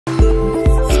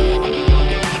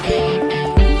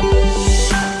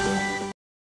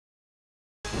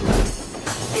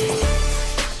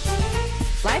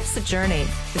journey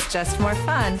is just more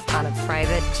fun on a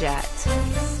private jet.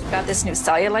 Got this new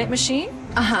cellulite machine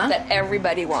that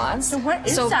everybody wants. So what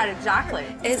is that exactly?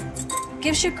 It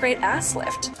gives you a great ass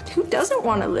lift. Who doesn't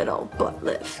want a little butt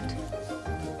lift?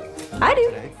 I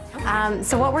do.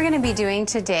 So what we're going to be doing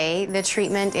today, the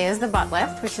treatment is the butt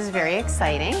lift, which is very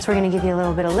exciting. So we're going to give you a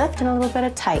little bit of lift and a little bit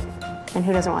of tight. And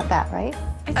who doesn't want that, right?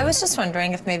 I was just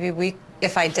wondering if maybe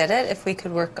if I did it, if we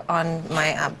could work on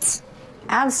my abs.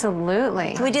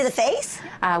 Absolutely. Can we do the face?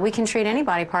 We can treat any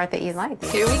body part that you'd like.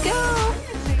 Here we go.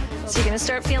 So you're gonna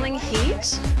start feeling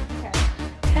heat.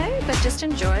 Okay, but just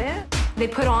enjoy it. They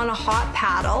put on a hot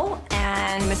paddle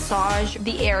and massage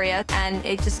the area, and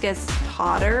it just gets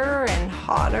hotter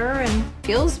and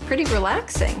feels pretty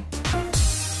relaxing.